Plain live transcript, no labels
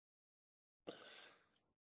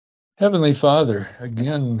Heavenly Father,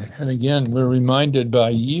 again and again, we're reminded by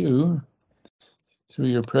you through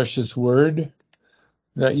your precious word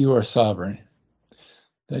that you are sovereign,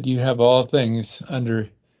 that you have all things under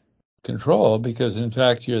control, because in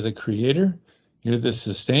fact you're the creator, you're the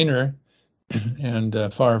sustainer, and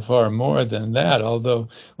far, far more than that. Although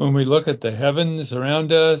when we look at the heavens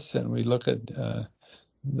around us and we look at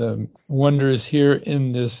the wonders here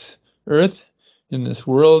in this earth, in this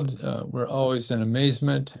world, we're always in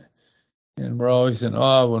amazement and we're always in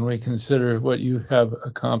awe when we consider what you have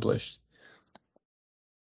accomplished.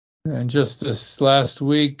 And just this last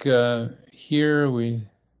week here, we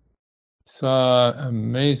saw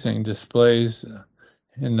amazing displays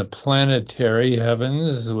in the planetary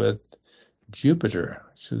heavens with Jupiter,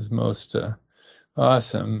 which was most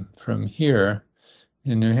awesome from here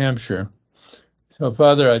in New Hampshire. So,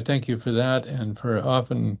 Father, I thank you for that and for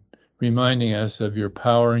often reminding us of your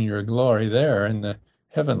power and your glory there in the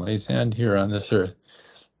heavenlies and here on this earth.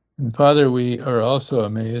 And, Father, we are also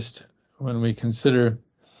amazed when we consider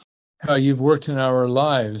how you've worked in our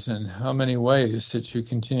lives and how many ways that you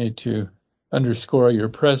continue to underscore your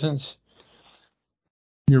presence,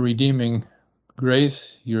 your redeeming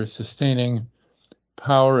grace, your sustaining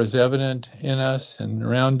power is evident in us and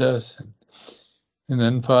around us. And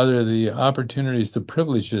then, Father, the opportunities, the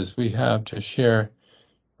privileges we have to share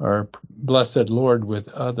our blessed Lord with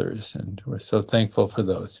others, and we're so thankful for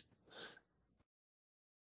those.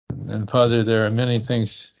 And Father, there are many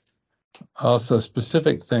things, also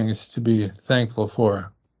specific things to be thankful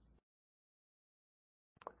for.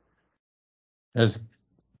 As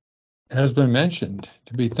has been mentioned,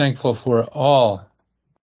 to be thankful for all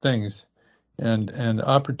things and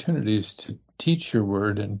opportunities to teach your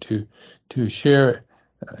word and to share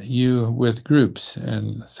you with groups,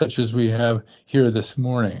 and such as we have here this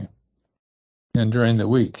morning and during the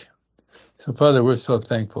week. So, Father, we're so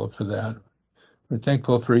thankful for that. We're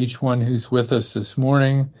thankful for each one who's with us this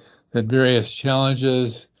morning, that various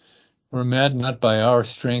challenges were met not by our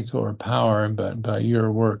strength or power, but by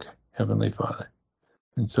your work, Heavenly Father.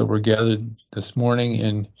 And so we're gathered this morning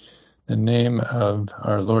in the name of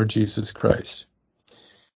our Lord Jesus Christ.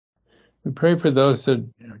 We pray for those that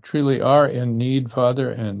truly are in need,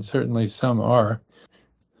 Father, and certainly some are.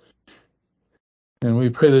 And we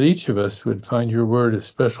pray that each of us would find your word a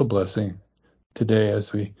special blessing today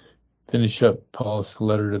as we finish up Paul's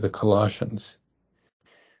letter to the Colossians.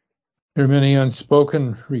 There are many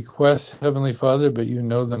unspoken requests, Heavenly Father, but you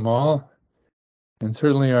know them all. And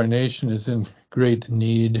certainly our nation is in great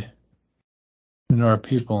need, and our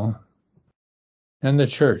people and the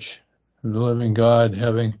church of the living God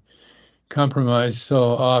having compromised so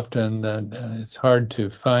often that it's hard to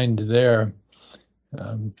find there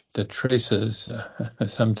the traces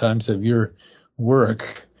sometimes of your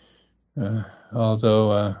work,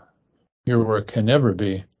 although your work can never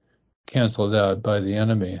be canceled out by the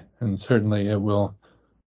enemy, and certainly it will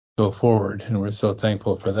go forward, and we're so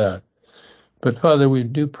thankful for that. But Father, we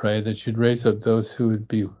do pray that you'd raise up those who would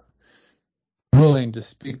be willing to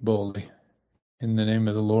speak boldly in the name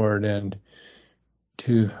of the Lord and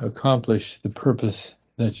to accomplish the purpose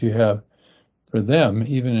that you have for them,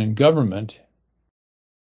 even in government,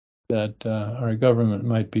 that our government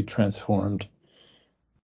might be transformed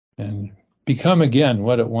and become again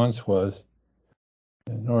what it once was,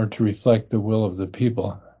 in order to reflect the will of the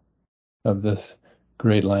people of this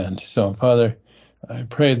great land. So, Father, I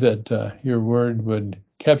pray that your word would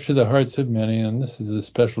capture the hearts of many, and this is a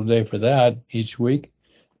special day for that each week.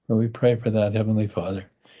 So we pray for that, Heavenly Father.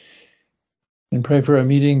 And pray for our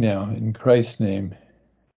meeting now. In Christ's name,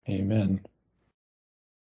 amen.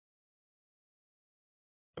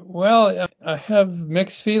 Well, I have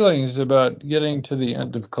mixed feelings about getting to the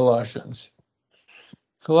end of Colossians.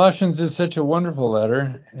 Colossians is such a wonderful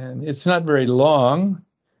letter, and it's not very long.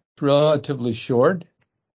 It's relatively short.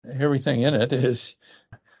 Everything in it is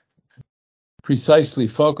precisely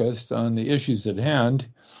focused on the issues at hand.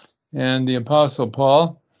 And the Apostle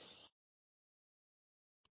Paul,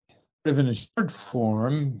 in a short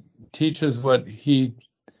form, teaches what he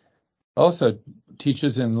also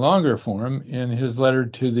teaches in longer form in his letter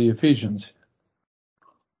to the Ephesians.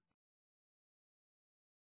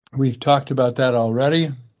 We've talked about that already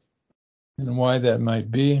and why that might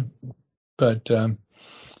be, but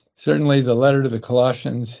certainly the letter to the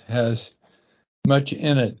Colossians has much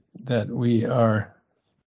in it that we are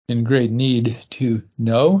in great need to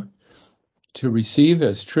know, to receive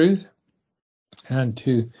as truth, and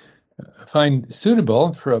to find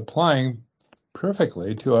suitable for applying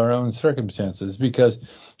perfectly to our own circumstances, because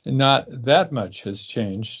not that much has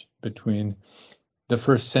changed between the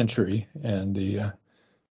first century and the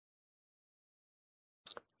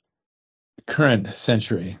current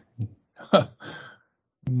century.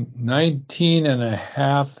 19 and a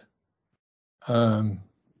half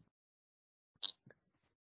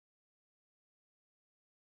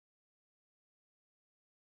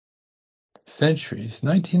centuries.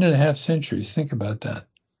 19 and a half centuries. Think about that.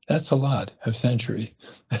 That's a lot of centuries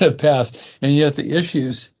that have passed. And yet the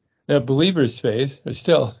issues that believers face are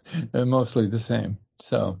still mostly the same.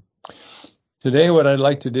 So today what I'd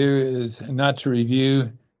like to do is not to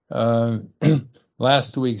review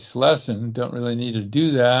last week's lesson. Don't really need to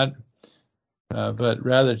do that, but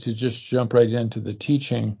rather to just jump right into the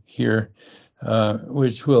teaching here,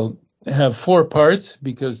 which will have 4 parts,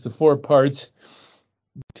 because the 4 parts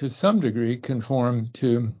to some degree conform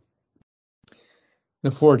to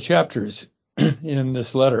the 4 chapters in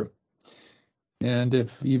this letter. And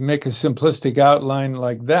if you make a simplistic outline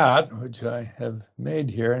like that, which I have made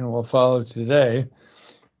here and will follow today,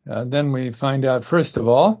 then we find out, first of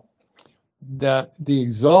all, that the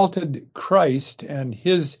exalted Christ and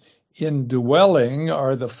his indwelling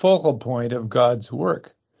are the focal point of God's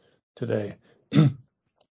work today. Let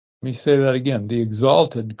me say that again. The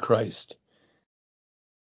exalted Christ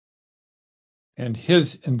and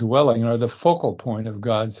his indwelling are the focal point of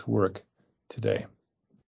God's work today.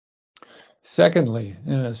 Secondly,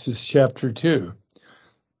 and this is chapter 2,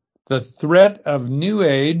 the threat of New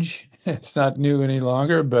Age, it's not new any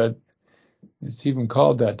longer, but it's even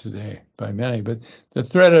called that today by many, but the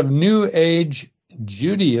threat of New Age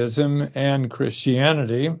Judaism and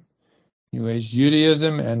Christianity, New Age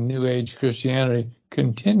Judaism and New Age Christianity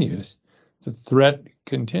continues. The threat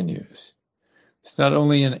continues. It's not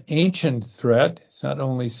only an ancient threat, it's not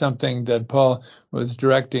only something that Paul was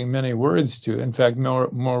directing many words to. In fact, more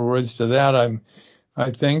words to that,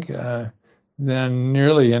 I think, than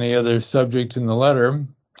nearly any other subject in the letter.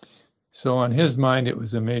 So on his mind, it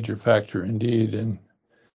was a major factor indeed, and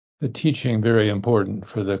the teaching very important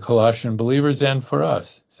for the Colossian believers and for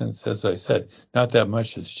us, since, as I said, not that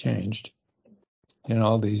much has changed in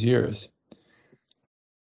all these years.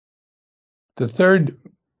 The third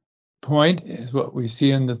point is what we see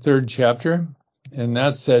in the 3rd chapter, and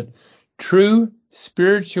that's that true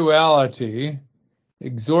spirituality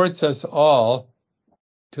exhorts us all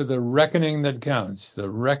to the reckoning that counts. The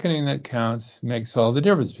reckoning that counts makes all the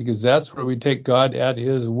difference, because that's where we take God at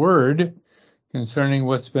his word concerning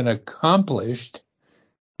what's been accomplished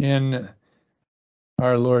in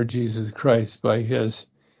our Lord Jesus Christ by his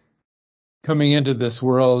coming into this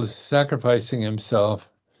world, sacrificing himself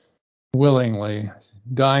willingly,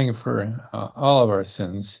 dying for all of our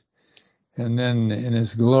sins, and then in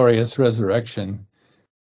his glorious resurrection,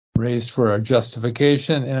 raised for our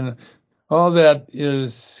justification. And all that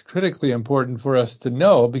is critically important for us to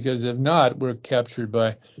know, because if not, we're captured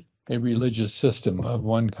by a religious system of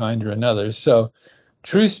one kind or another. So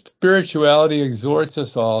true spirituality exhorts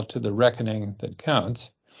us all to the reckoning that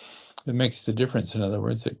counts. It makes the difference. In other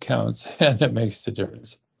words, it counts and it makes the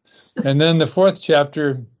difference. And then the 4th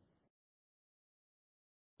chapter,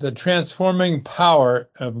 the transforming power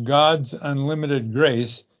of God's unlimited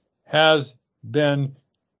grace has been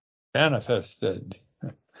manifested.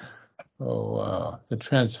 Oh, wow. The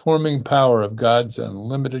transforming power of God's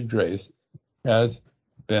unlimited grace has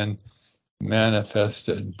been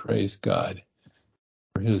manifested. Praise God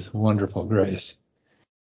for his wonderful grace.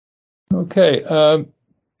 Okay,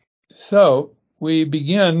 so we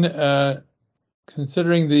begin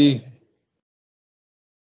considering the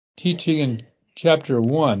teaching in chapter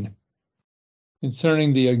 1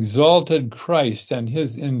 concerning the exalted Christ and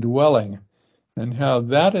his indwelling, and how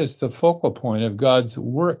that is the focal point of God's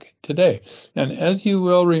work today. And as you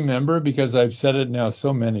will remember, because I've said it now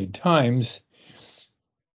so many times,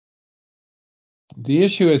 the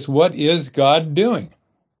issue is, what is God doing?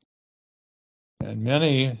 And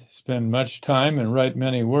many spend much time and write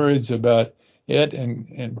many words about it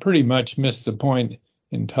and pretty much miss the point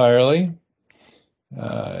entirely,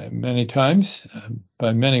 many times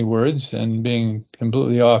by many words, and being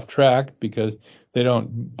completely off track because they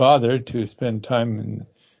don't bother to spend time in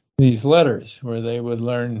these letters where they would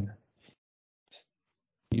learn,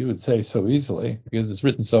 you would say so easily because it's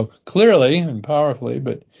written so clearly and powerfully,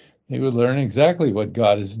 but they would learn exactly what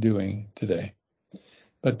God is doing today.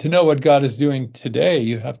 But to know what God is doing today,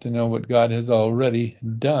 you have to know what God has already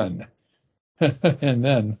done. And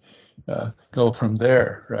then go from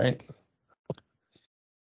there, right?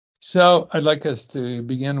 So I'd like us to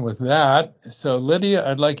begin with that. So Lydia,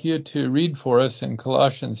 I'd like you to read for us in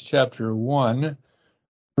Colossians chapter 1,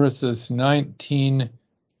 verses 19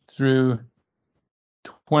 through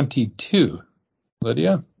 22.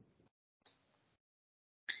 Lydia?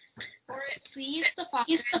 For it pleased the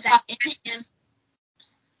Father that in him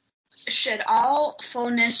should all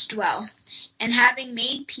fullness dwell. And having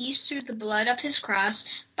made peace through the blood of his cross,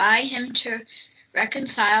 by him to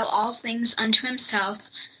reconcile all things unto himself,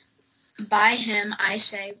 by him, I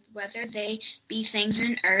say, whether they be things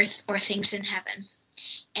in earth or things in heaven.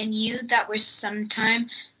 And you that were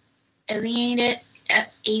sometime alienated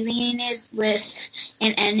with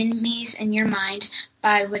and enemies in your mind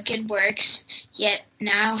by wicked works, yet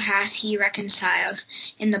now hath he reconciled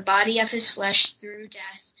in the body of his flesh through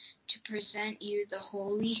death, to present you the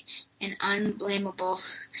holy and unblameable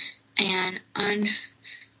and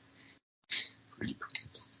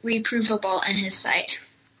unreprovable in his sight.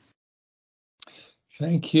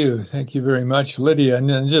 Thank you. Thank you very much, Lydia. And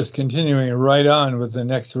then just continuing right on with the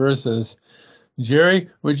next verses. Jerry,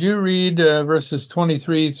 would you read verses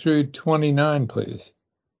 23 through 29, please?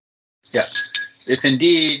 Yeah. If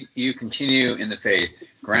indeed you continue in the faith,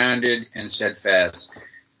 grounded and steadfast,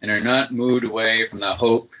 and are not moved away from the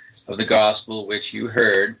hope of the gospel which you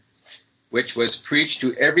heard, which was preached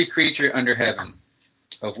to every creature under heaven,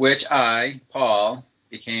 of which I, Paul,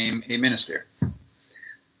 became a minister.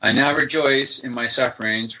 I now rejoice in my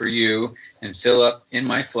sufferings for you, and fill up in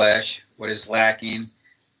my flesh what is lacking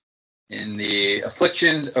in the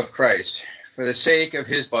afflictions of Christ, for the sake of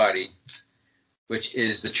his body, which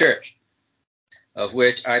is the church, of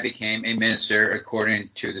which I became a minister according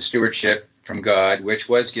to the stewardship from God, which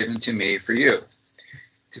was given to me for you,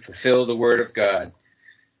 to fulfill the word of God,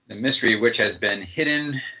 the mystery which has been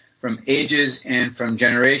hidden from ages and from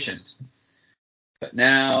generations, but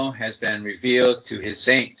now has been revealed to his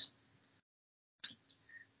saints.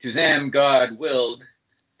 To them God willed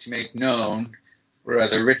to make known what are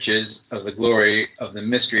the riches of the glory of the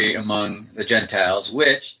mystery among the Gentiles,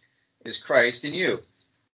 which is Christ in you,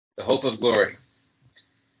 the hope of glory.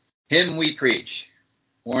 Him we preach,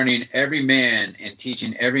 warning every man and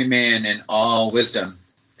teaching every man in all wisdom,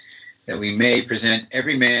 that we may present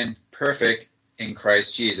every man perfect in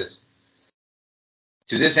Christ Jesus.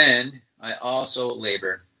 To this end I also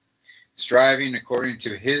labor, striving according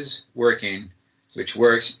to his working, which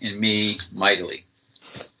works in me mightily.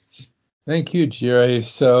 Thank you, Jerry.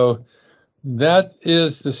 So that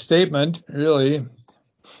is the statement, really,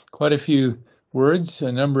 quite a few words,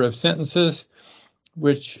 a number of sentences,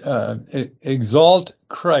 which exalt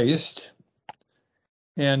Christ.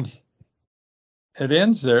 And it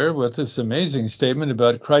ends there with this amazing statement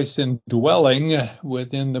about Christ indwelling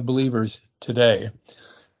within the believers today.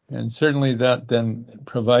 And certainly that then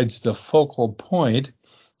provides the focal point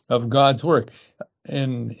of God's work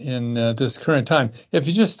in this current time. If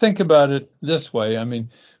you just think about it this way, I mean,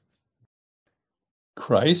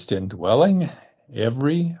 Christ indwelling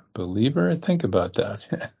every believer, think about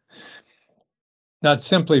that. Not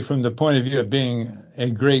simply from the point of view of being a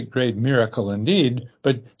great, great miracle indeed,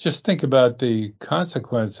 but just think about the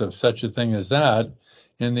consequence of such a thing as that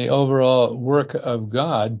in the overall work of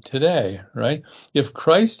God today, right? If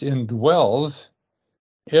Christ indwells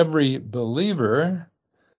every believer,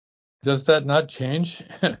 does that not change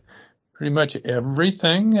pretty much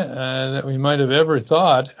everything that we might have ever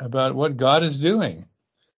thought about what God is doing?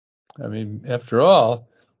 I mean, after all,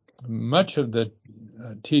 much of the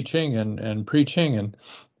teaching and preaching and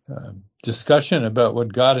discussion about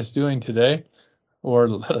what God is doing today, or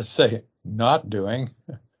let us say not doing,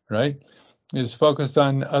 right, is focused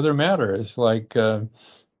on other matters like the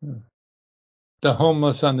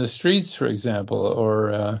homeless on the streets, for example,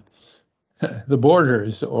 or the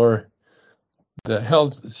borders, or the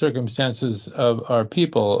health circumstances of our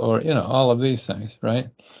people, or, all of these things, right?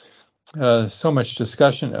 So much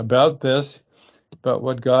discussion about this, about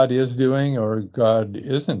what God is doing or God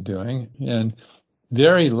isn't doing, and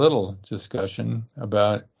very little discussion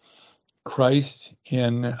about Christ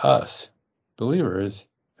in us, believers,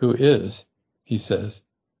 who is, he says,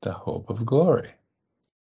 the hope of glory.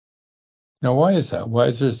 Now, why is that? Why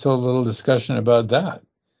is there so little discussion about that?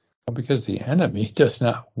 Well, because the enemy does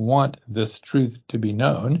not want this truth to be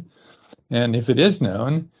known. And if it is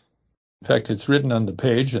known, in fact, it's written on the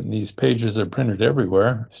page, and these pages are printed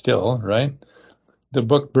everywhere still, right? The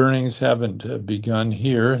book burnings haven't begun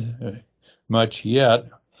here much yet,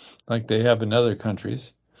 like they have in other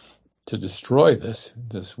countries, to destroy this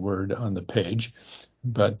word on the page,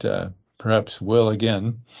 but perhaps will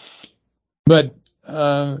again. But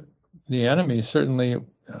the enemy certainly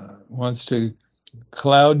wants to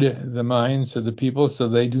cloud the minds of the people so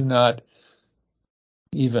they do not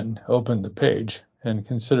even open the page and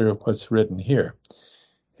consider what's written here.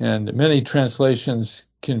 And many translations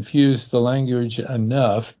confuse the language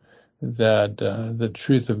enough that the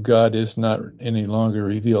truth of God is not any longer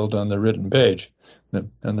revealed on the written page,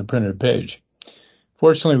 on the printed page.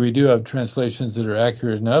 Fortunately, we do have translations that are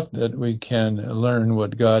accurate enough that we can learn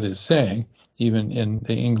what God is saying, even in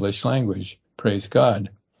the English language. Praise God.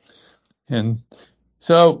 And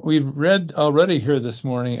so we've read already here this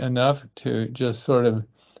morning enough to just sort of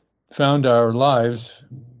found our lives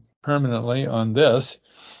permanently on this,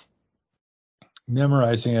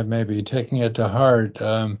 memorizing it maybe, taking it to heart,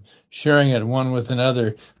 sharing it one with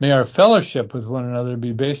another. May our fellowship with one another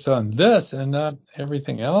be based on this and not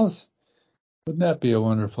everything else. Wouldn't that be a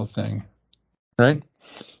wonderful thing, right?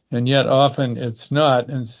 And yet often it's not,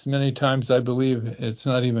 and many times I believe it's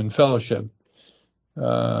not even fellowship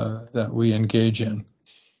that we engage in.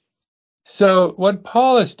 So what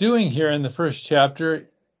Paul is doing here in the first chapter,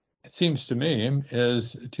 it seems to me,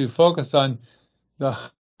 is to focus on the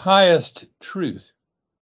highest truth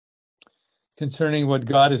concerning what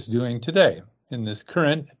God is doing today in this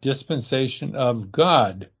current dispensation of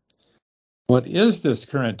God. What is this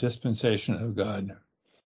current dispensation of God?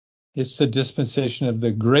 It's the dispensation of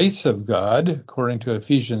the grace of God, according to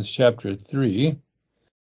Ephesians chapter 3.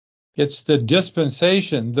 It's the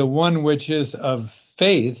dispensation, the one which is of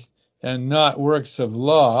faith and not works of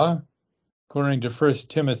law, according to 1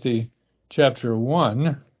 Timothy chapter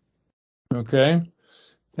 1. Okay?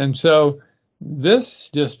 And so this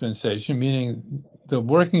dispensation, meaning the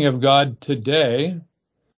working of God today,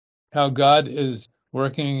 how God is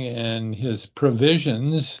working in his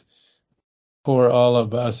provisions for all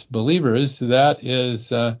of us believers, that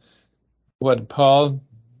is what Paul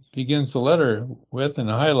begins the letter with and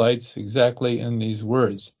highlights exactly in these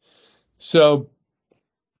words. So,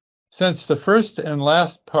 since the first and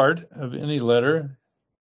last part of any letter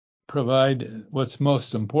provide what's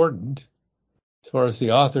most important, as far as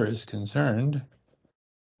the author is concerned, you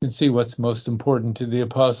can see what's most important to the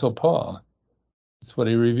Apostle Paul. That's what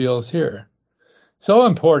he reveals here. So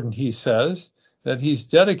important, he says, that he's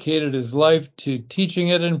dedicated his life to teaching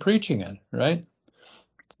it and preaching it, right?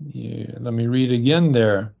 Let me read again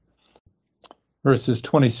there. Verses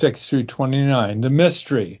 26 through 29. The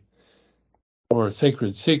mystery, or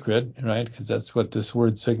sacred secret, right? Because that's what this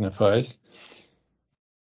word signifies.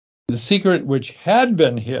 The secret which had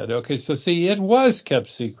been hid. Okay, so see, it was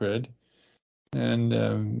kept secret.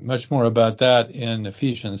 And much more about that in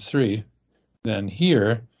Ephesians 3 than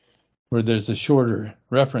here, where there's a shorter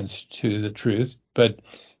reference to the truth. But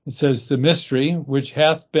it says, the mystery which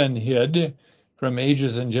hath been hid from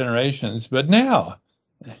ages and generations, but now.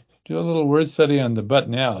 Do a little word study on the but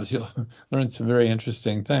nows. You'll learn some very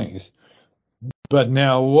interesting things. But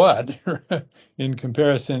now what? In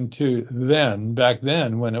comparison to then, back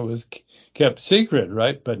then, when it was kept secret,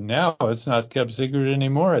 right? But now it's not kept secret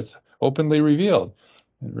anymore. It's openly revealed.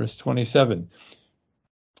 In verse 27,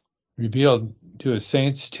 revealed to his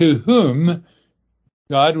saints, to whom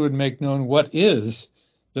God would make known what is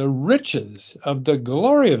the riches of the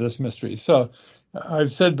glory of this mystery. So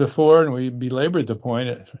I've said before, and we belabored the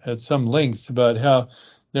point at some length, about how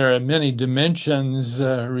there are many dimensions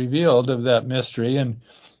revealed of that mystery. And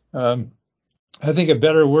I think a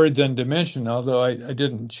better word than dimension, although I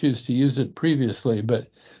didn't choose to use it previously, but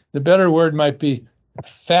the better word might be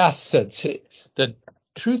facets. The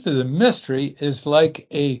truth of the mystery is like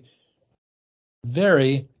a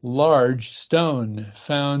very large stone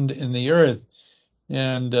found in the earth.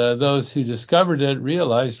 And those who discovered it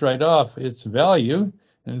realized right off its value.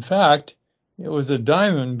 In fact, it was a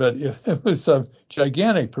diamond, but it was of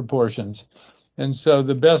gigantic proportions. And so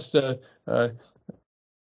the best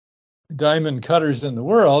diamond cutters in the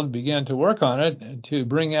world began to work on it to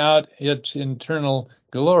bring out its internal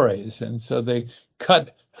glories. And so they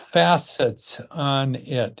cut facets on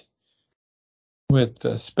it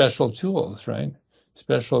with special tools, right?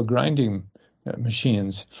 Special grinding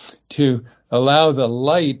machines to allow the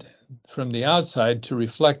light from the outside to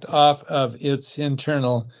reflect off of its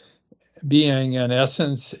internal being and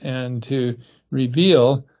essence and to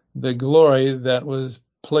reveal the glory that was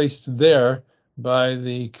placed there by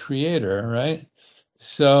the Creator, right?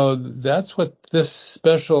 So that's what this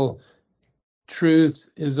special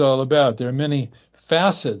truth is all about. There are many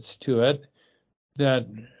facets to it that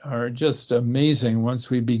are just amazing once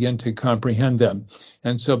we begin to comprehend them.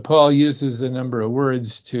 And so Paul uses a number of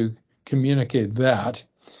words to communicate that.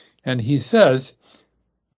 And he says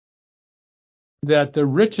that the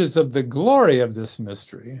riches of the glory of this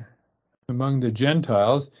mystery among the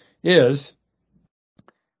Gentiles is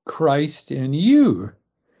Christ in you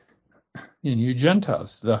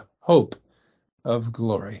Gentiles, the hope of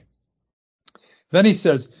glory. Then he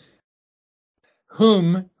says,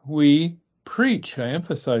 whom we preach. I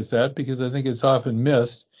emphasize that because I think it's often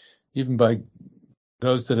missed, even by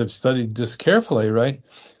those that have studied this carefully, right?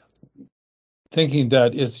 thinking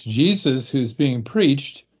that it's Jesus who's being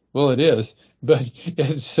preached. Well, it is, but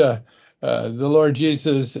it's the Lord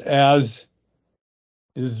Jesus as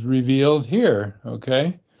is revealed here,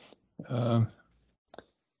 okay?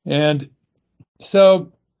 And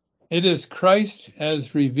so it is Christ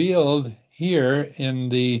as revealed here in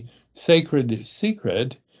the sacred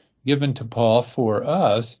secret given to Paul for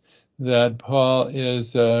us that Paul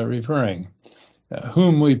is referring,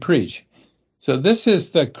 whom we preach. So this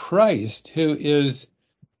is the Christ who is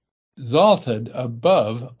exalted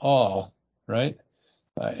above all, right?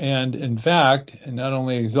 And in fact, not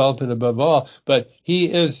only exalted above all, but he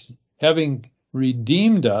is, having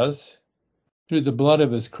redeemed us through the blood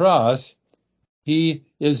of his cross, he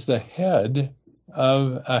is the head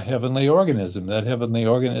of a heavenly organism. That heavenly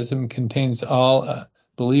organism contains all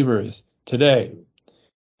believers today.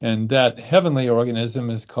 And that heavenly organism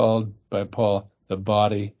is called by Paul the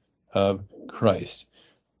body of Christ.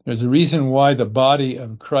 There's a reason why the body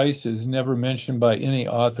of Christ is never mentioned by any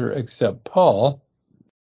author except Paul.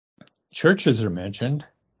 Churches are mentioned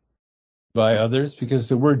by others because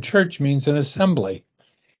the word church means an assembly.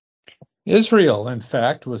 Israel, in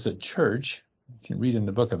fact, was a church. You can read in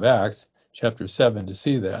the book of Acts, chapter 7, to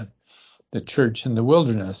see that. The church in the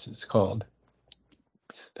wilderness is called.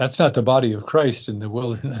 That's not the body of Christ in the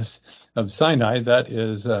wilderness of Sinai. That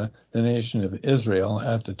is the nation of Israel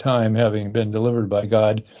at the time, having been delivered by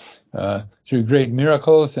God through great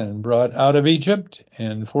miracles and brought out of Egypt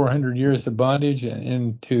and 400 years of bondage and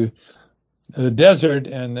into the desert,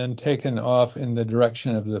 and then taken off in the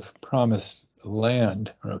direction of the promised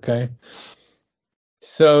land, okay?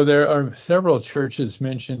 So there are several churches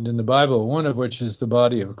mentioned in the Bible, one of which is the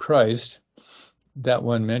body of Christ. That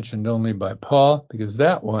one mentioned only by Paul, because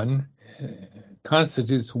that one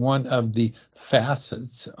constitutes one of the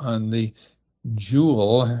facets on the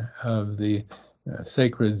jewel of the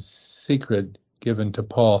sacred secret given to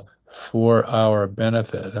Paul for our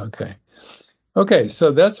benefit. Okay,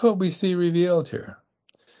 so that's what we see revealed here.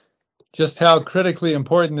 Just how critically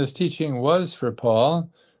important this teaching was for Paul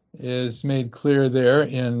is made clear there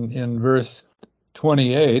in verse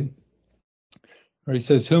 28, where he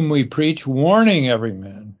says, whom we preach, warning every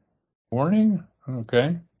man. Warning?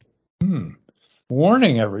 Okay.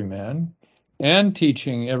 Warning every man and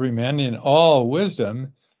teaching every man in all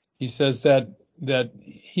wisdom. He says that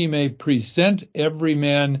he may present every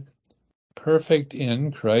man perfect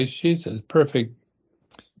in Christ Jesus. Perfect,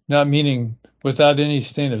 not meaning without any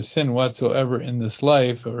stain of sin whatsoever in this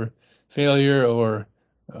life, or failure, or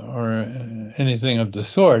anything of the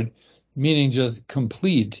sort, meaning just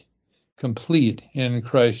complete in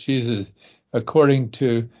Christ Jesus, according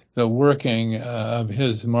to the working of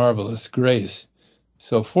his marvelous grace.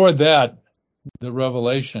 So for that, the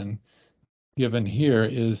revelation given here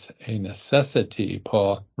is a necessity,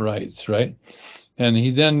 Paul writes, right? And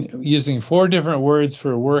he then, using 4 different words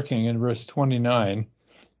for working in verse 29,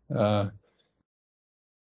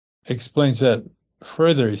 explains that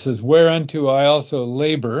further. He says, whereunto I also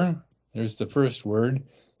labor, there's the first word,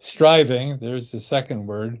 striving, there's the second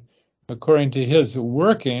word, according to his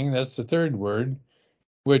working, that's the third word,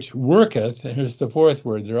 which worketh, here's the fourth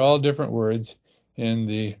word. They're all different words in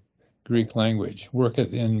the Greek language.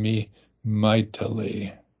 Worketh in me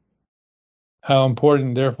mightily. How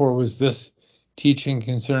important, therefore, was this teaching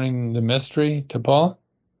concerning the mystery to Paul?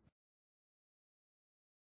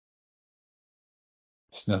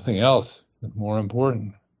 It's nothing else more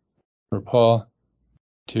important for Paul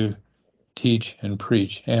to teach and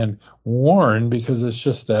preach and warn, because it's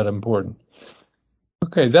just that important.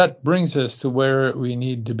 Okay, that brings us to where we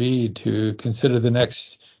need to be to consider the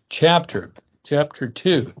next chapter, chapter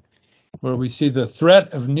 2, where we see the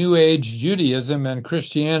threat of New Age Judaism and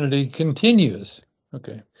Christianity continues.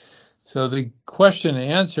 Okay, so the question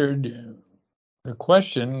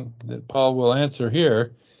that Paul will answer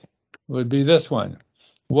here would be this one.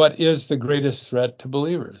 What is the greatest threat to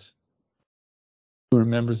believers who are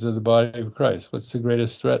members of the body of Christ? What's the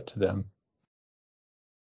greatest threat to them?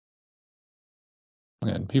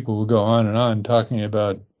 And people will go on and on talking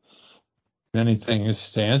about many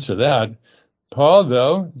things to answer that. Paul,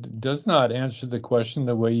 though, does not answer the question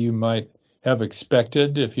the way you might have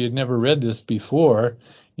expected. If you had never read this before,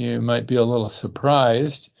 you might be a little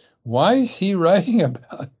surprised. Why is he writing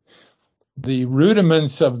about the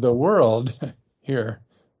rudiments of the world here?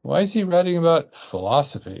 Why is he writing about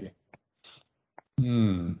philosophy?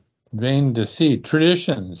 Vain deceit,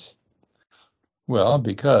 traditions. Well,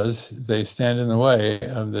 because they stand in the way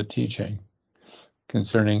of the teaching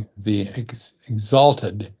concerning the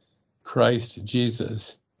exalted Christ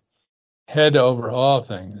Jesus, head over all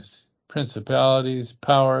things, principalities,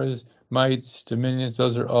 powers, mights, dominions.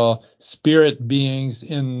 Those are all spirit beings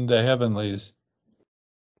in the heavenlies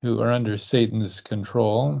who are under Satan's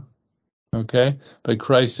control. Okay, but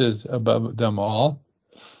Christ is above them all,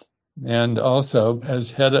 and also as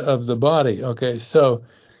head of the body. Okay, so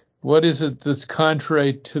what is it that's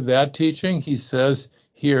contrary to that teaching? He says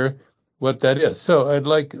here what that is. So I'd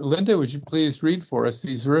like, Linda, would you please read for us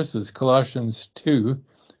these verses, Colossians 2,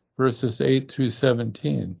 verses 8 through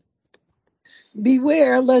 17.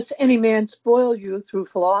 Beware lest any man spoil you through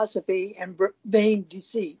philosophy and vain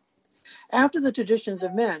deceit, after the traditions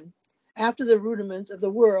of men, after the rudiments of the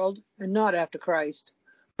world, and not after Christ.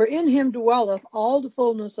 For in him dwelleth all the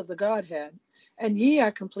fullness of the Godhead, and ye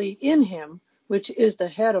are complete in him, which is the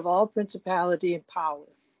head of all principality and power.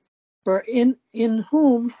 For in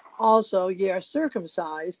whom also ye are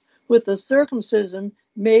circumcised with the circumcision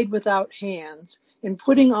made without hands, in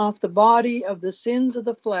putting off the body of the sins of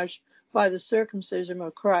the flesh by the circumcision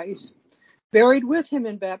of Christ, buried with him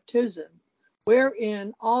in baptism,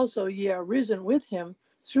 wherein also ye are risen with him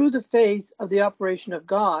through the faith of the operation of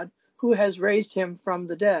God, who has raised him from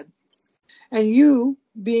the dead. And you,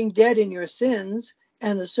 being dead in your sins,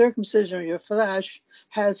 and the circumcision of your flesh,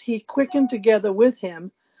 has he quickened together with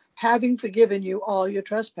him, having forgiven you all your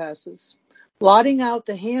trespasses, blotting out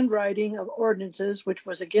the handwriting of ordinances which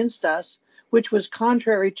was against us, which was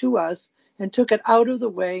contrary to us, and took it out of the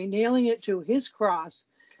way, nailing it to his cross,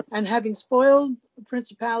 and having spoiled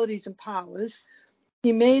principalities and powers,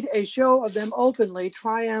 he made a show of them openly,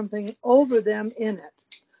 triumphing over them in it.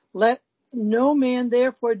 Let no man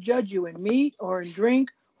therefore judge you in meat or in drink,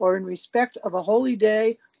 or in respect of a holy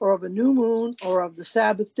day, or of a new moon, or of the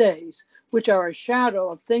Sabbath days, which are a shadow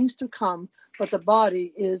of things to come, but the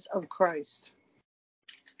body is of Christ.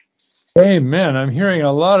 Amen. I'm hearing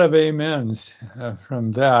a lot of amens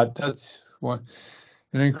from that. That's an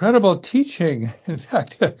incredible teaching. In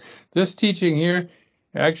fact, this teaching here,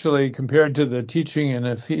 actually, compared to the teaching in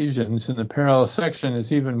Ephesians in the parallel section,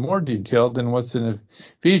 is even more detailed than what's in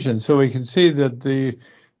Ephesians. So we can see that the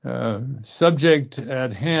subject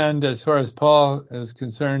at hand, as far as Paul is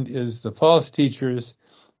concerned, is the false teachers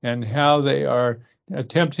and how they are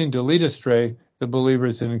attempting to lead astray the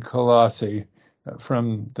believers in Colossae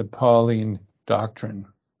from the Pauline doctrine,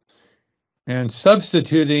 and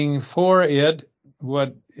substituting for it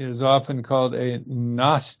what is often called a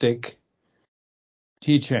Gnostic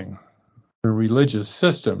teaching, a religious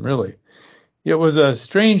system, really. It was a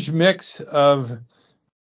strange mix of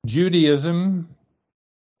Judaism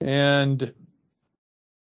and,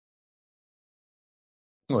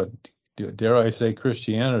 what dare I say,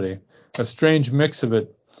 Christianity, a strange mix of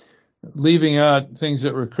it, leaving out things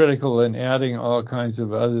that were critical and adding all kinds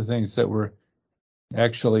of other things that were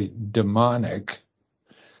actually demonic.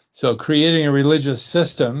 So creating a religious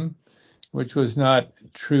system which was not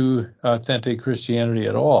true, authentic Christianity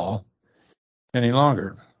at all any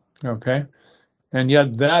longer. Okay? And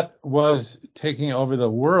yet that was taking over the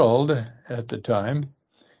world at the time.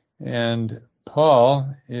 And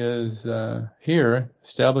Paul is here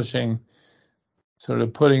establishing, sort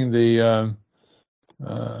of putting the,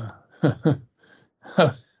 I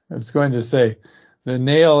was going to say, the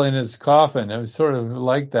nail in his coffin. It was sort of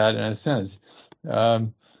like that in a sense.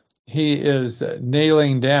 He is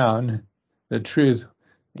nailing down the truth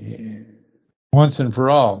once and for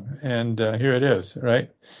all. And here it is,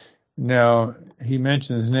 right? Now, he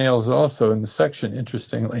mentions nails also in the section,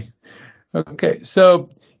 interestingly. Okay,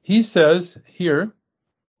 so he says here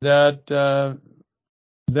that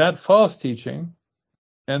that false teaching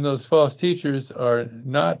and those false teachers are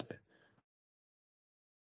not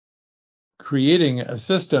creating a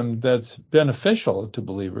system that's beneficial to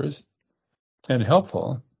believers and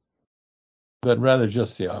helpful, but rather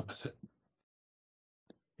just the opposite.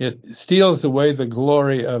 It steals away the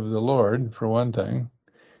glory of the Lord, for one thing.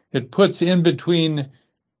 It puts in between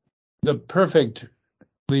the perfectly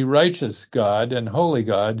righteous God and holy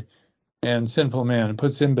God and sinful man. It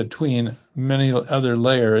puts in between many other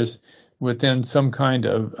layers within some kind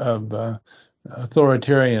of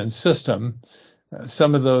authoritarian system.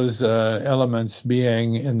 Some of those elements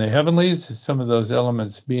being in the heavenlies, some of those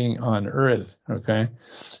elements being on earth, okay?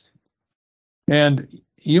 And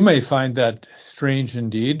you may find that strange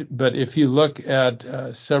indeed, but if you look at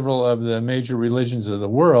several of the major religions of the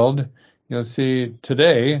world, you'll see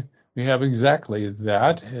today we have exactly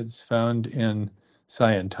that. It's found in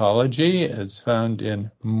Scientology, it's found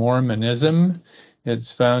in Mormonism,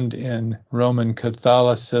 it's found in Roman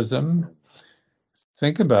Catholicism.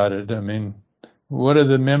 Think about it. I mean, what are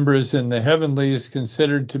the members in the heavenlies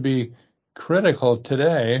considered to be critical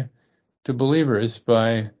today to believers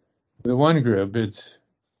by the one group? It's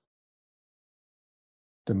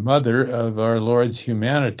the mother of our Lord's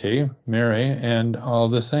humanity, Mary, and all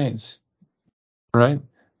the saints, right?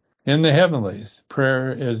 In the heavenlies,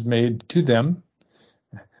 prayer is made to them.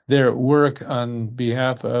 Their work on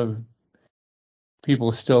behalf of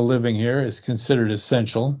people still living here is considered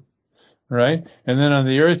essential, right? And then on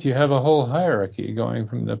the earth, you have a whole hierarchy going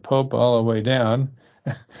from the Pope all the way down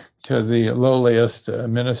to the lowliest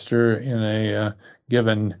minister in a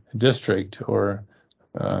given district or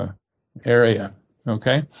area,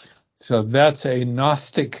 okay? So that's a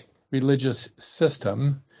Gnostic religious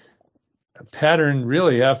system, patterned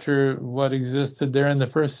really after what existed there in the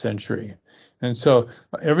first century. And so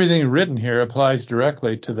everything written here applies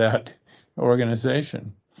directly to that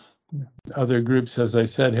organization. Other groups, as I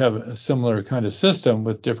said, have a similar kind of system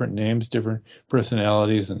with different names, different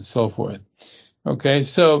personalities, and so forth. Okay,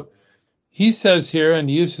 so he says here,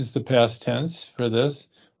 and uses the past tense for this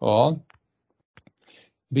all,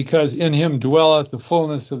 because in him dwelleth the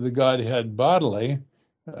fullness of the Godhead bodily,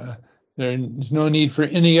 there's no need for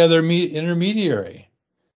any other intermediary.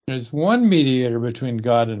 There's one mediator between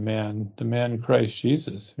God and man, the man Christ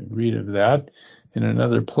Jesus. We read of that in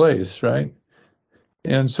another place, right?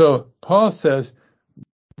 And so Paul says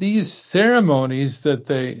these ceremonies that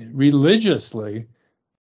they religiously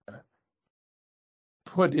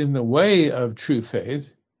put in the way of true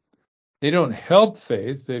faith, they don't help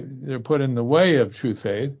faith. They're put in the way of true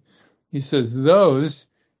faith. He says those,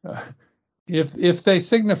 if they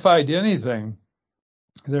signified anything,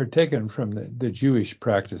 they're taken from the Jewish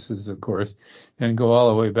practices, of course, and go all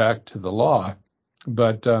the way back to the law.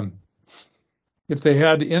 But if they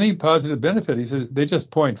had any positive benefit, he says they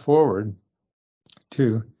just point forward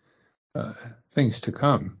to things to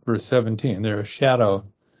come. Verse 17, they're a shadow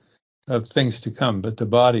of things to come, but the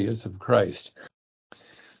body is of Christ.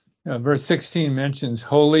 Verse 16 mentions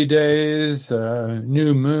holy days,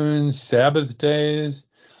 new moons, Sabbath days,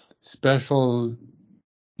 special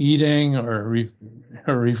eating or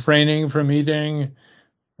refraining from eating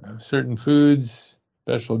certain foods,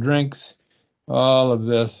 special drinks, all of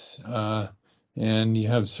this. And you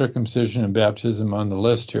have circumcision and baptism on the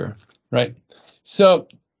list here, right? So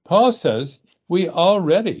Paul says we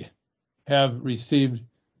already have received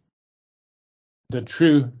the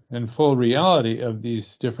true and full reality of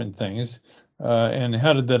these different things. And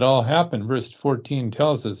how did that all happen? Verse 14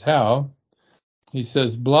 tells us how. He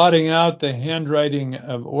says, blotting out the handwriting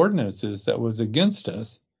of ordinances that was against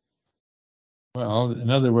us. Well, in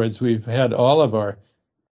other words, we've had all of our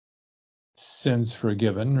sins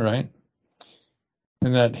forgiven, right?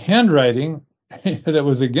 And that handwriting that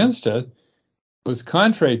was against us was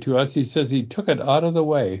contrary to us. He says he took it out of the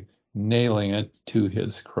way, nailing it to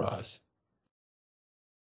his cross.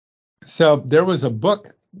 So there was a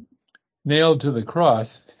book nailed to the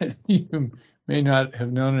cross that you may not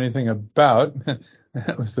have known anything about.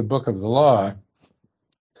 That was the book of the law,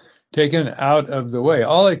 taken out of the way.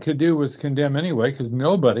 All it could do was condemn anyway, because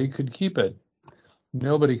nobody could keep it.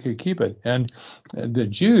 Nobody could keep it. And the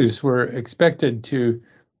Jews were expected to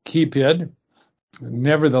keep it,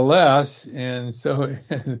 nevertheless. And so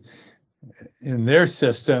in their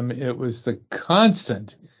system, it was the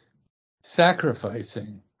constant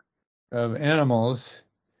sacrificing of animals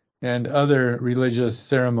and other religious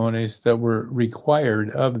ceremonies that were required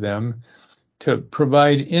of them to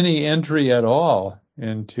provide any entry at all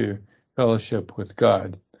into fellowship with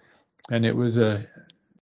God. And it was a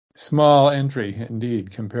small entry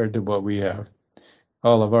indeed compared to what we have,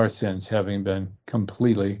 all of our sins having been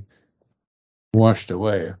completely washed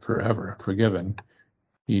away forever, forgiven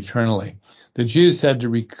eternally. The Jews had to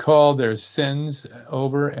recall their sins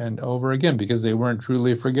over and over again because they weren't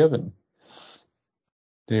truly forgiven.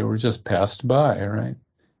 They were just passed by, right?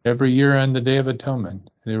 Every year on the Day of Atonement,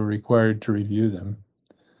 they were required to review them.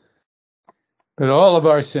 But all of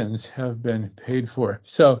our sins have been paid for.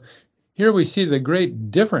 So here we see the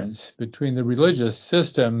great difference between the religious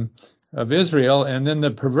system of Israel and then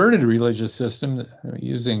the perverted religious system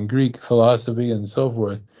using Greek philosophy and so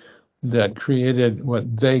forth that created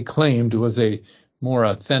what they claimed was a more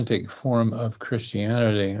authentic form of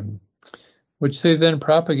Christianity, which they then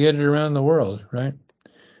propagated around the world, right?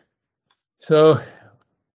 So,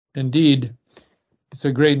 indeed, it's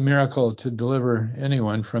a great miracle to deliver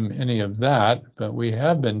anyone from any of that, but we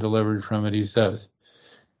have been delivered from it, he says.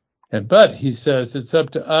 But, he says, it's up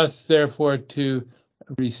to us, therefore, to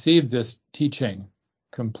receive this teaching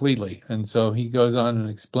completely. And so he goes on and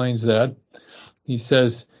explains that. He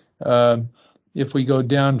says, if we go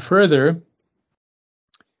down further,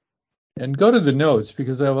 and go to the notes,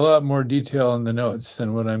 because I have a lot more detail in the notes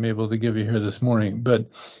than what I'm able to give you here this morning, but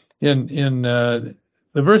in the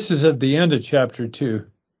verses at the end of chapter 2,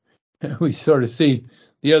 we sort of see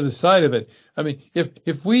the other side of it. I mean,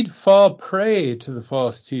 if we'd fall prey to the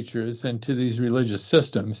false teachers and to these religious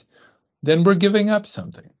systems, then we're giving up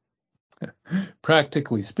something.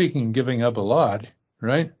 Practically speaking, giving up a lot,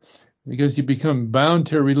 right? Because you become bound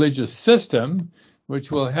to a religious system,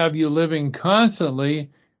 which will have you living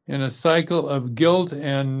constantly in a cycle of guilt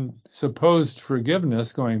and supposed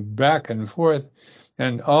forgiveness, going back and forth,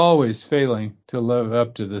 and always failing to live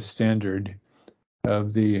up to the standard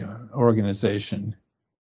of the organization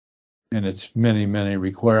and its many, many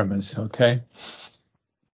requirements, okay?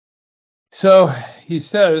 So he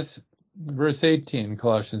says, verse 18,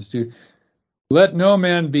 Colossians 2, let no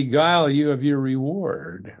man beguile you of your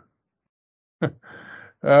reward.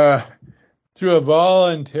 Through a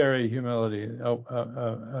voluntary humility,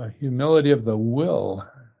 a humility of the will,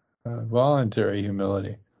 voluntary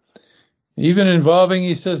humility. Even involving,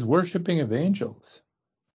 he says, worshiping of angels,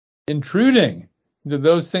 intruding into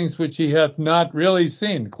those things which he hath not really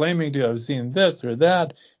seen, claiming to have seen this or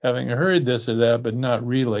that, having heard this or that, but not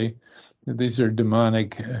really. These are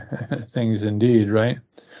demonic things indeed, right?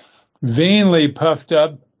 Vainly puffed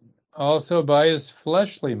up also by his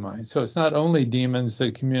fleshly mind. So it's not only demons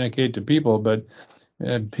that communicate to people, but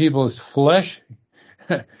people's flesh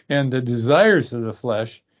and the desires of the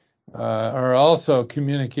flesh are also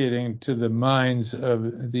communicating to the minds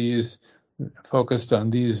of these focused on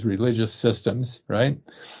these religious systems, right?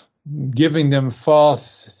 Giving them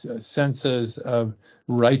false senses of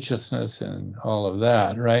righteousness and all of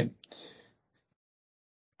that, right?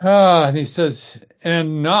 And he says,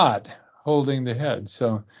 and not holding the head.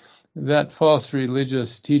 So that false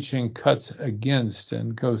religious teaching cuts against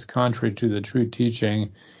and goes contrary to the true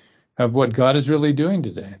teaching of what God is really doing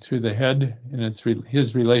today through the head and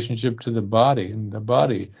his relationship to the body, and the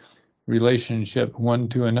body relationship one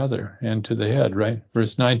to another and to the head, right?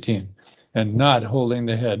 Verse 19, and not holding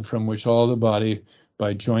the head, from which all the body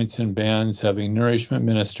by joints and bands, having nourishment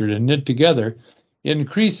ministered and knit together,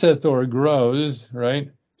 increaseth or grows, right?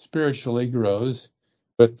 Spiritually grows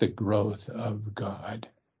with the growth of God.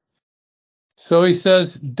 So he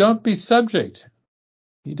says, don't be subject.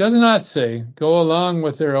 He does not say, go along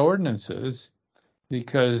with their ordinances,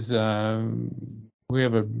 because we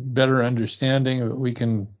have a better understanding that we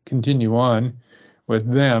can continue on with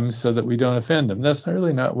them so that we don't offend them. That's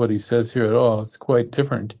really not what he says here at all. It's quite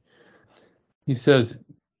different. He says,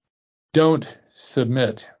 don't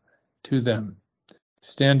submit to them.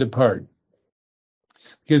 Stand apart.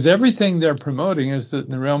 Because everything they're promoting is in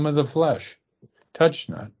the realm of the flesh. Touch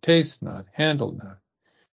not, taste not, handle not.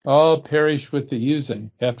 All perish with the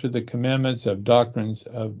using after the commandments of doctrines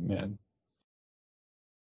of men.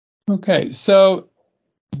 Okay, so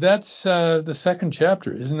that's the second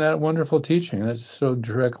chapter. Isn't that a wonderful teaching? That's so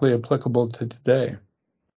directly applicable to today.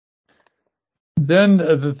 Then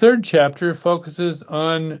the third chapter focuses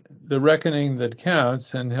on the reckoning that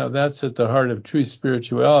counts and how that's at the heart of true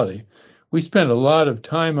spirituality. We spent a lot of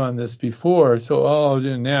time on this before, so all I'll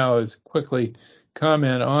do now is quickly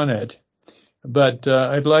comment on it. But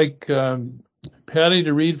I'd like Patty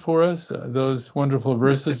to read for us those wonderful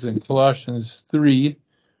verses in Colossians 3,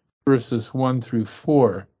 verses 1 through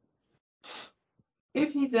 4.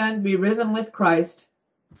 If ye then be risen with Christ,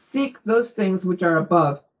 seek those things which are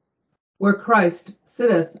above, where Christ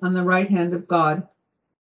sitteth on the right hand of God.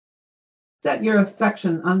 Set your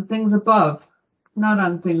affection on things above, not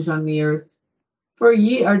on things on the earth. For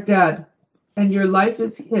ye are dead, and your life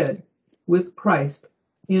is hid with Christ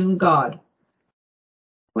in God.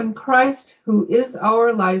 When Christ, who is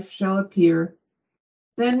our life, shall appear,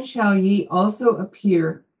 then shall ye also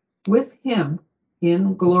appear with him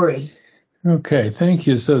in glory. Okay, thank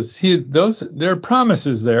you. So see, there are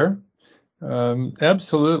promises there.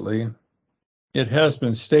 Absolutely. It has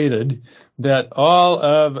been stated that all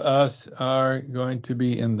of us are going to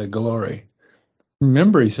be in the glory.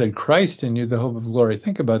 Remember, he said, Christ in you, the hope of glory.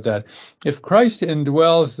 Think about that. If Christ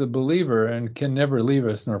indwells the believer and can never leave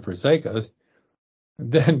us nor forsake us,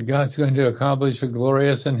 then God's going to accomplish a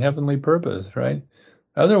glorious and heavenly purpose, right?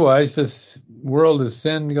 Otherwise, this world of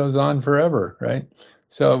sin goes on forever, right?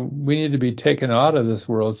 So we need to be taken out of this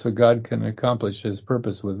world so God can accomplish his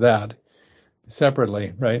purpose with that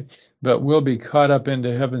separately, right? But we'll be caught up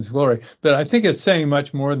into heaven's glory. But I think it's saying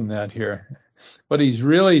much more than that here. What he's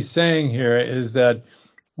really saying here is that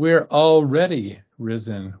we're already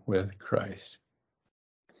risen with Christ.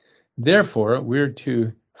 Therefore, we're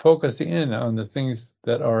to focus in on the things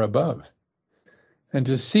that are above and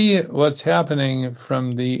to see what's happening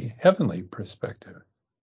from the heavenly perspective.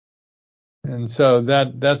 And so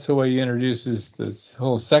that's the way he introduces this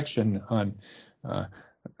whole section on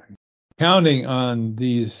counting on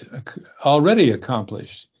these already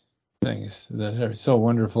accomplished things that are so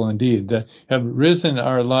wonderful indeed, that have risen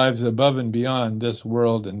our lives above and beyond this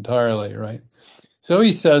world entirely, right? So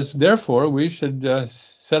he says, therefore, we should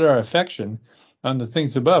set our affection on the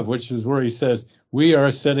things above, which is where he says, we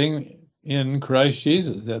are sitting in Christ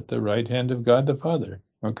Jesus at the right hand of God the Father.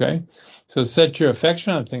 Okay? So set your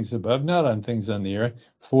affection on things above, not on things on the earth,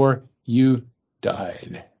 for you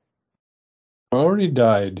died. Already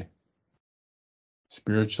died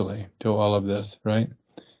spiritually to all of this, right?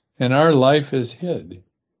 And our life is hid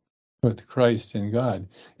with Christ in God.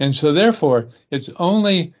 And so therefore, it's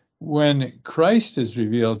only when Christ is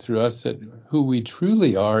revealed through us that who we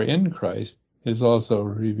truly are in Christ is also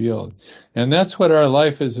revealed. And that's what our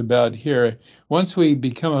life is about here. Once we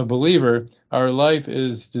become a believer, our life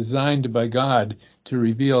is designed by God to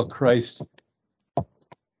reveal Christ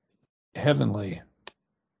heavenly,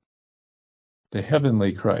 the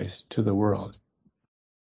heavenly Christ to the world.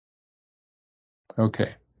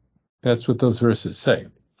 Okay, that's what those verses say.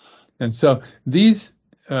 And so these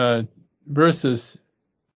verses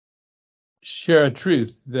share a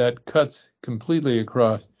truth that cuts completely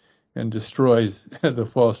across and destroys the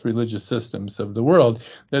false religious systems of the world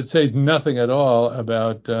that say nothing at all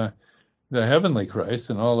about the heavenly Christ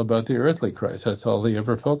and all about the earthly Christ. That's all they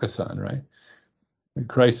ever focus on, right? The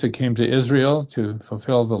Christ that came to Israel to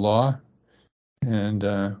fulfill the law and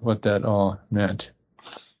what that all meant,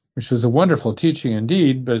 which was a wonderful teaching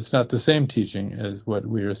indeed, but it's not the same teaching as what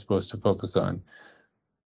we are supposed to focus on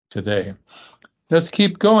today. Let's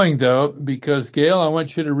keep going, though, because, Gail, I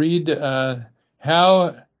want you to read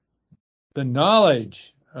how the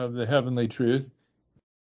knowledge of the heavenly truth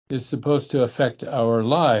is supposed to affect our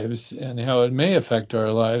lives and how it may affect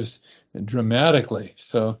our lives dramatically.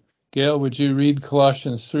 So, Gail, would you read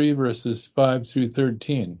Colossians 3, verses 5 through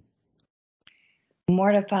 13?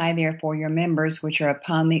 Mortify therefore your members which are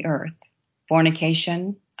upon the earth,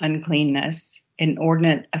 fornication, uncleanness,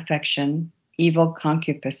 inordinate affection, evil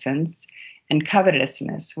concupiscence, and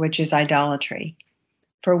covetousness, which is idolatry.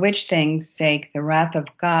 For which things' sake the wrath of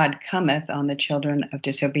God cometh on the children of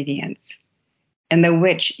disobedience, in the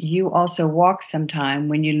which you also walked sometime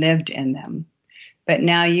when you lived in them. But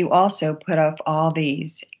now you also put off all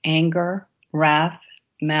these: anger, wrath,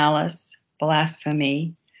 malice,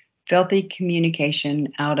 blasphemy, filthy communication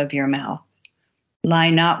out of your mouth.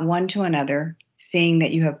 Lie not one to another, seeing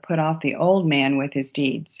that you have put off the old man with his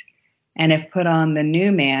deeds, and have put on the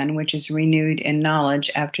new man, which is renewed in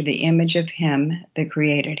knowledge after the image of him that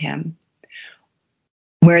created him.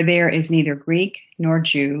 Where there is neither Greek nor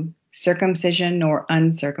Jew, circumcision nor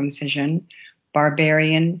uncircumcision,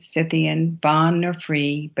 barbarian, Scythian, bond nor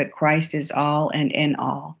free, but Christ is all and in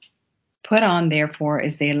all. Put on, therefore,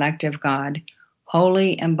 as the elect of God,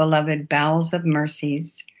 holy and beloved bowels of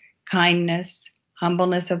mercies, kindness,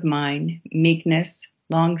 humbleness of mind, meekness,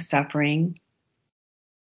 long-suffering,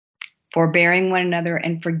 forbearing one another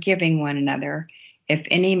and forgiving one another, if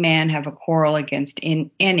any man have a quarrel against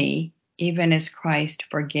any, even as Christ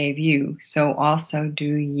forgave you, so also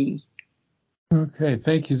do ye. Okay,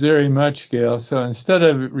 thank you very much, Gail. So instead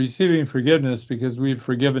of receiving forgiveness because we've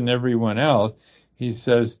forgiven everyone else, he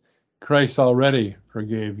says, Christ already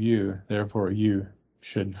forgave you, therefore you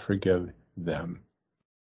should forgive them.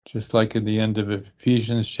 Just like in the end of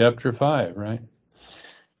Ephesians chapter 5, right?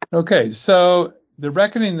 Okay, so the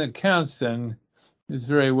reckoning that counts then is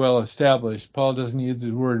very well established. Paul doesn't use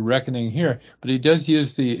the word reckoning here, but he does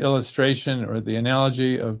use the illustration or the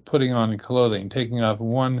analogy of putting on clothing, taking off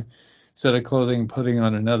one set of clothing, putting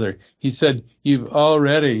on another. He said, you've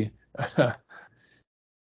already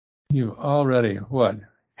what?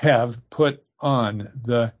 Have put on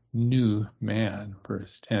the new man,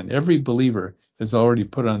 verse 10. Every believer has already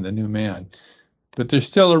put on the new man. But there's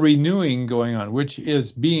still a renewing going on, which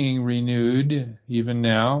is being renewed even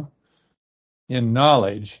now in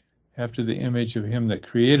knowledge after the image of him that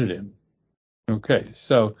created him. Okay,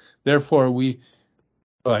 so therefore we,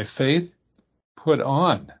 by faith, put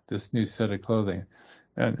on this new set of clothing.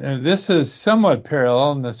 And this is somewhat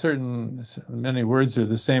parallel, and many words are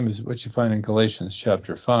the same as what you find in Galatians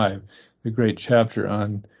chapter 5, the great chapter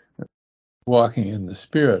on walking in the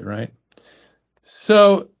Spirit, right?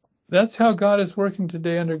 So that's how God is working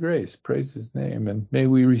today under grace. Praise his name. And may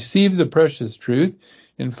we receive the precious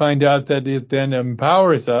truth and find out that it then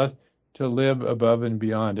empowers us to live above and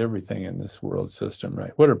beyond everything in this world system,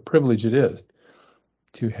 right? What a privilege it is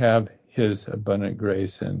to have his abundant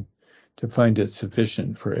grace and to find it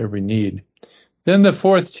sufficient for every need. Then the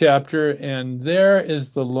fourth chapter, and there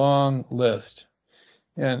is the long list.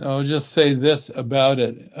 And I'll just say this about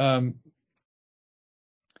it.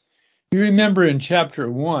 You remember in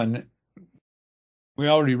chapter 1, We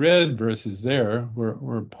already read verses there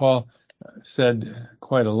where Paul said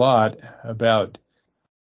quite a lot about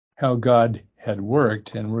how God had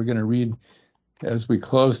worked, and we're going to read as we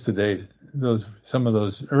close today some of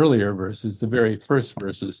those earlier verses, the very first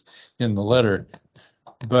verses in the letter.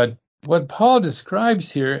 But what Paul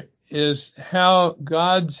describes here is how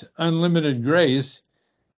God's unlimited grace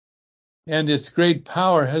and its great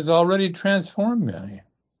power has already transformed many.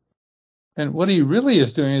 And what he really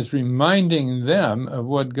is doing is reminding them of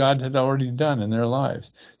what God had already done in their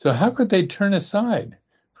lives. So how could they turn aside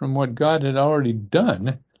from what God had already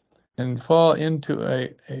done and fall into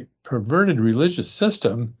a perverted religious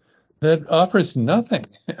system that offers nothing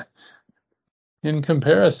in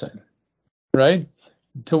comparison, right,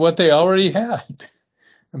 to what they already had?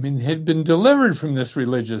 I mean, they'd been delivered from this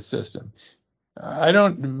religious system. I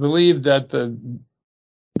don't believe that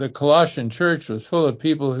the Colossian church was full of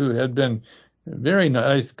people who had been very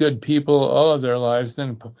nice, good people all of their lives.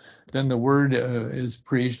 Then the word is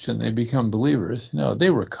preached and they become believers. No, they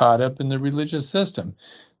were caught up in the religious system,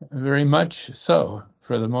 very much so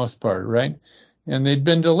for the most part, right? And they'd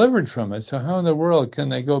been delivered from it. So how in the world can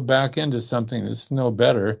they go back into something that's no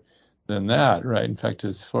better than that, right? In fact,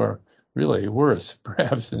 it's far really worse,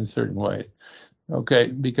 perhaps in certain ways. Okay,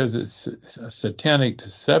 because it's a satanic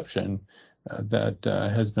deception that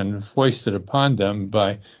has been foisted upon them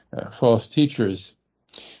by false teachers.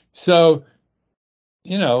 So,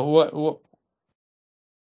 what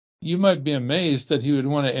you might be amazed that he would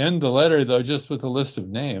want to end the letter, though, just with a list of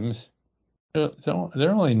names. There are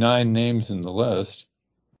only 9 names in the list.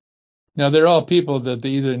 Now, they're all people that they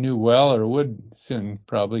either knew well or would soon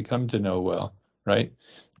probably come to know well, right?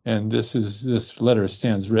 And this letter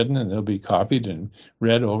stands written, and it'll be copied and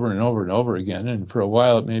read over and over and over again. And for a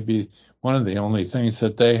while, it may be one of the only things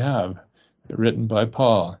that they have written by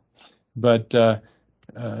Paul. But a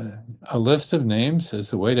list of names as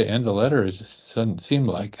the way to end a letter just doesn't seem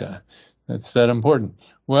like that's that important.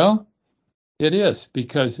 Well, it is,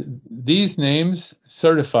 because these names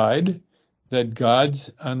certified that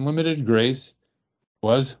God's unlimited grace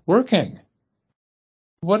was working.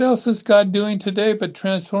 What else is God doing today but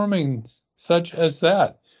transforming such as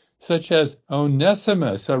that? Such as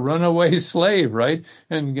Onesimus, a runaway slave, right?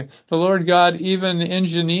 And the Lord God even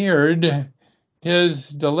engineered his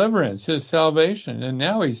deliverance, his salvation, and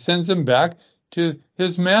now he sends him back to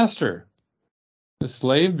his master. The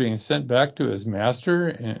slave being sent back to his master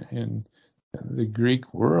in the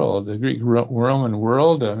Greek world, the Greek Roman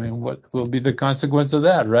world. I mean, what will be the consequence of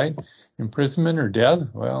that, right? Imprisonment or death?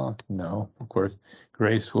 Well, no, of course,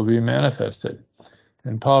 grace will be manifested.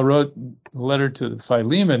 And Paul wrote the letter to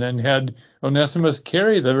Philemon and had Onesimus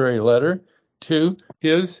carry the very letter to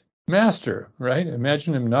his master, right?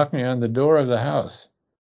 Imagine him knocking on the door of the house.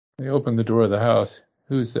 They open the door of the house.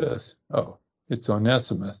 Who's this? Oh, it's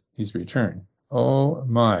Onesimus. He's returned. Oh,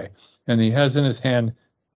 my. And he has in his hand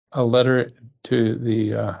a letter to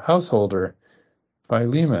the householder,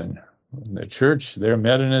 Philemon. The church, they're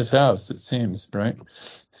met in his house, it seems, right?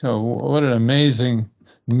 So what an amazing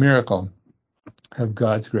miracle of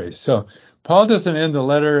God's grace. So Paul doesn't end the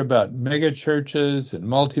letter about mega churches and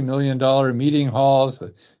multi-million-dollar meeting halls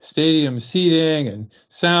with stadium seating and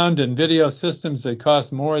sound and video systems that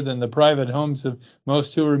cost more than the private homes of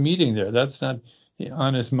most who are meeting there. That's not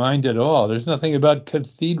on his mind at all. There's nothing about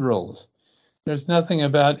cathedrals. There's nothing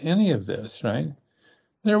about any of this, right?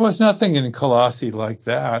 There was nothing in Colossae like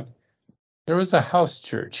that. There was a house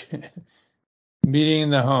church meeting in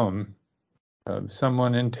the home of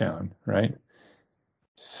someone in town, right?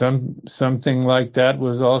 Something like that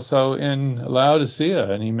was also in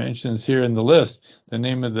Laodicea, and he mentions here in the list the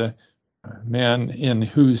name of the man in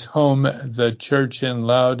whose home the church in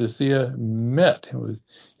Laodicea met.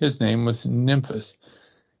 His name was Nymphas.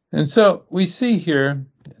 And so we see here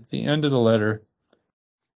at the end of the letter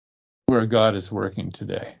where God is working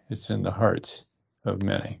today. It's in the hearts of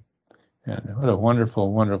many. And what a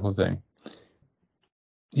wonderful, wonderful thing.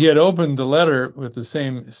 He had opened the letter with the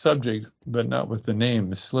same subject, but not with the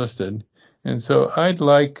names listed. And so I'd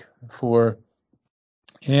like for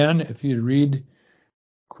Anne, if you'd read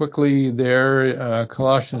quickly there,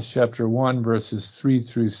 Colossians chapter 1, verses 3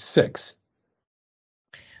 through 6.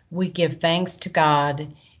 We give thanks to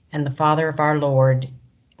God and the Father of our Lord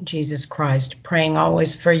Jesus Christ, praying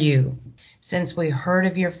always for you, since we heard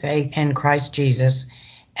of your faith in Christ Jesus,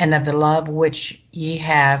 and of the love which ye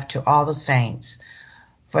have to all the saints,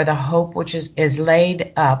 for the hope which is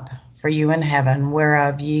laid up for you in heaven,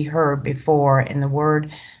 whereof ye heard before in the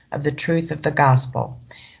word of the truth of the gospel,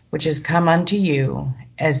 which is come unto you,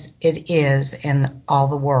 as it is in all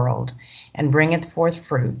the world, and bringeth forth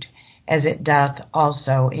fruit, as it doth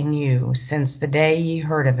also in you, since the day ye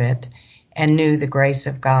heard of it, and knew the grace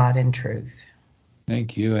of God in truth.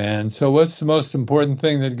 Thank you, Anne. So what's the most important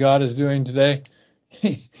thing that God is doing today?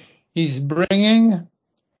 He's bringing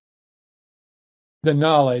the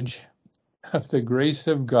knowledge of the grace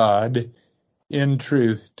of God in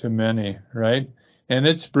truth to many, right? And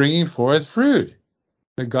it's bringing forth fruit.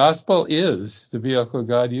 The gospel is the vehicle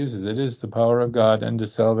God uses. It is the power of God unto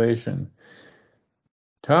salvation.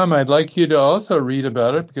 Tom, I'd like you to also read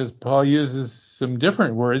about it because Paul uses some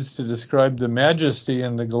different words to describe the majesty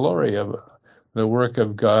and the glory of the work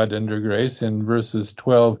of God under grace in verses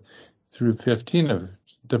 12 through 15 of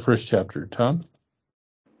the first chapter. Tom?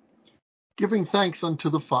 Giving thanks unto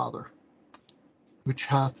the Father, which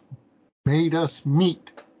hath made us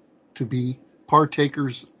meet to be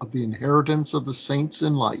partakers of the inheritance of the saints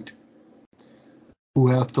in light, who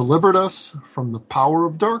hath delivered us from the power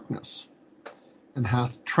of darkness, and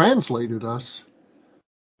hath translated us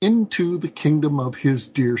into the kingdom of his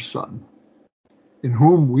dear Son, in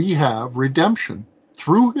whom we have redemption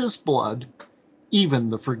through his blood, even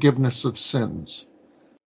the forgiveness of sins,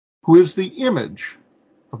 who is the image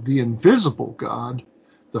of the invisible God,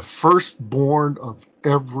 the firstborn of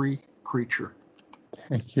every creature.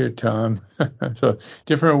 Thank you, Tom. So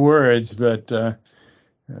different words, but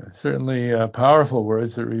certainly powerful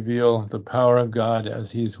words that reveal the power of God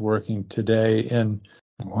as he's working today in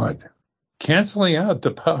what? Canceling out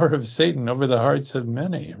the power of Satan over the hearts of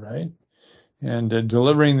many, right? And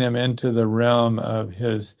delivering them into the realm of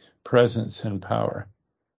his presence and power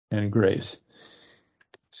and grace.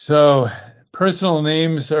 So personal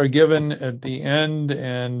names are given at the end,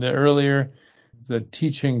 and earlier the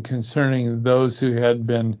teaching concerning those who had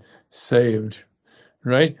been saved,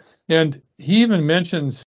 right? And he even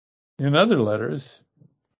mentions in other letters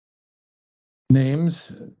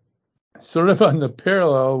names sort of on the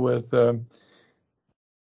parallel with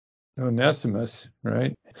Onesimus,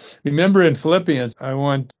 right? Remember in Philippians, I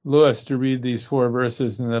want Louis to read these 4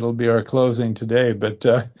 verses, and that'll be our closing today. But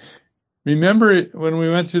remember when we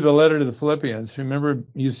went through the letter to the Philippians, remember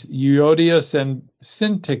Euodias and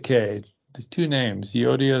Syntyche, the 2 names,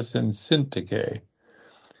 Euodias and Syntyche.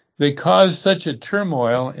 They caused such a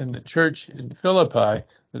turmoil in the church in Philippi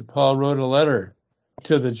that Paul wrote a letter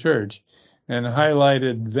to the church and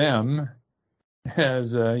highlighted them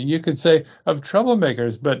as, you could say, of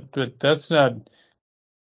troublemakers, but that's not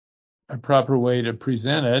a proper way to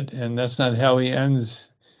present it, and that's not how he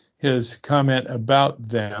ends his comment about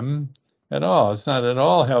them at all. It's not at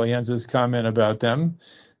all how he ends his comment about them,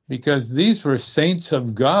 because these were saints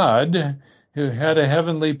of God who had a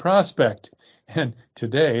heavenly prospect. And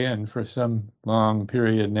today, and for some long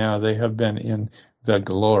period now, they have been in the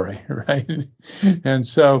glory, right? And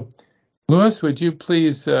so, Louis, would you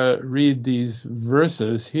please read these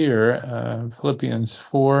verses here, Philippians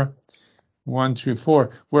 4, 1 through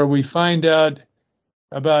 4, where we find out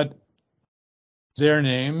about their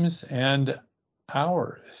names and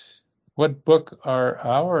ours. What book are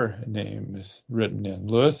our names written in,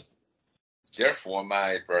 Louis? Therefore,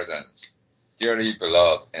 my brethren, dearly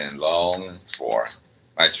beloved and longed for,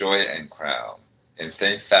 my joy and crown, and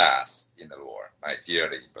stay fast in the Lord, my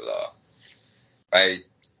dearly beloved.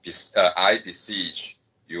 I beseech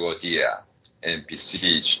Euodia and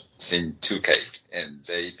beseech Syntyche, and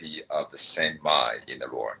they be of the same mind in the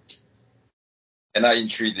Lord. And I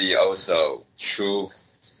entreat thee also, true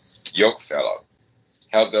yokefellow,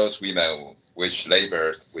 help those women which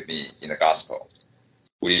labor with me in the gospel,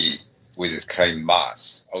 with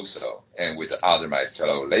Clemas also, and with other my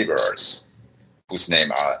fellow laborers, whose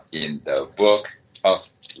names are in the book of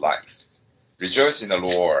life. Rejoice in the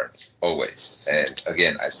Lord always. And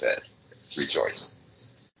again I said, rejoice.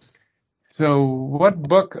 So what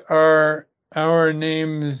book are our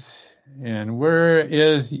names in? Where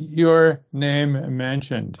is your name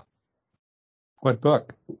mentioned? What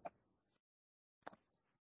book?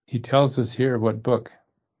 He tells us here what book.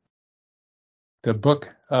 The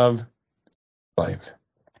book of life.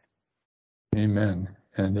 Amen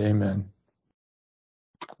and amen.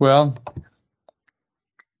 Well,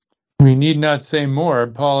 we need not say more.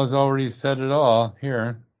 Paul has already said it all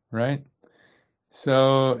here, right?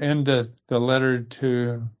 So endeth the letter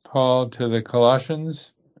to Paul to the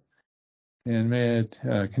Colossians, and may it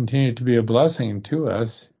continue to be a blessing to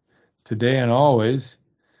us today and always,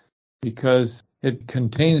 because it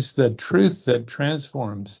contains the truth that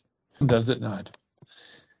transforms, does it not?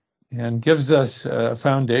 And gives us a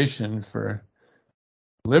foundation for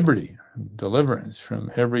liberty, deliverance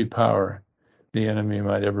from every power the enemy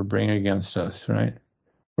might ever bring against us, right?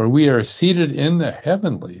 For we are seated in the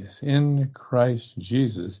heavenlies in Christ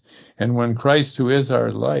Jesus. And when Christ, who is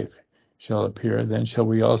our life, shall appear, then shall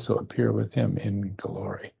we also appear with him in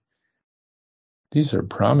glory. These are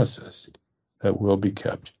promises that will be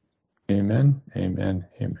kept. Amen, amen,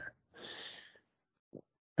 amen.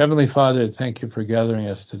 Heavenly Father, thank you for gathering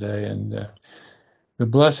us today. And the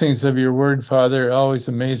blessings of your word, Father, always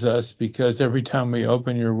amaze us, because every time we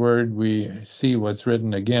open your word, we see what's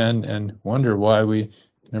written again and wonder why we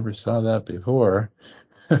never saw that before.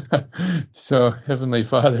 So, Heavenly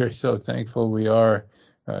Father, so thankful we are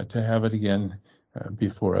to have it again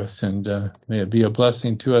before us. And may it be a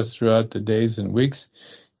blessing to us throughout the days and weeks.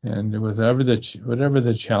 And whatever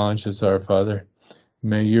the challenges are, Father,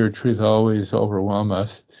 may your truth always overwhelm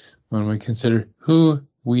us when we consider who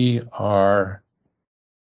we are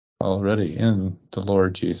already in the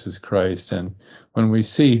Lord Jesus Christ, and when we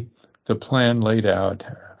see the plan laid out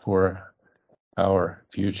for our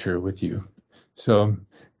future with you. So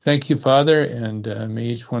thank you, Father, and may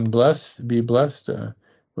each one be blessed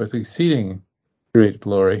with exceeding great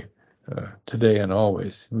glory today and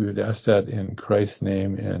always. We would ask that in Christ's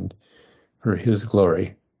name and for his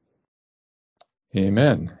glory.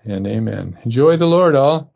 Amen and amen. Enjoy the Lord, all.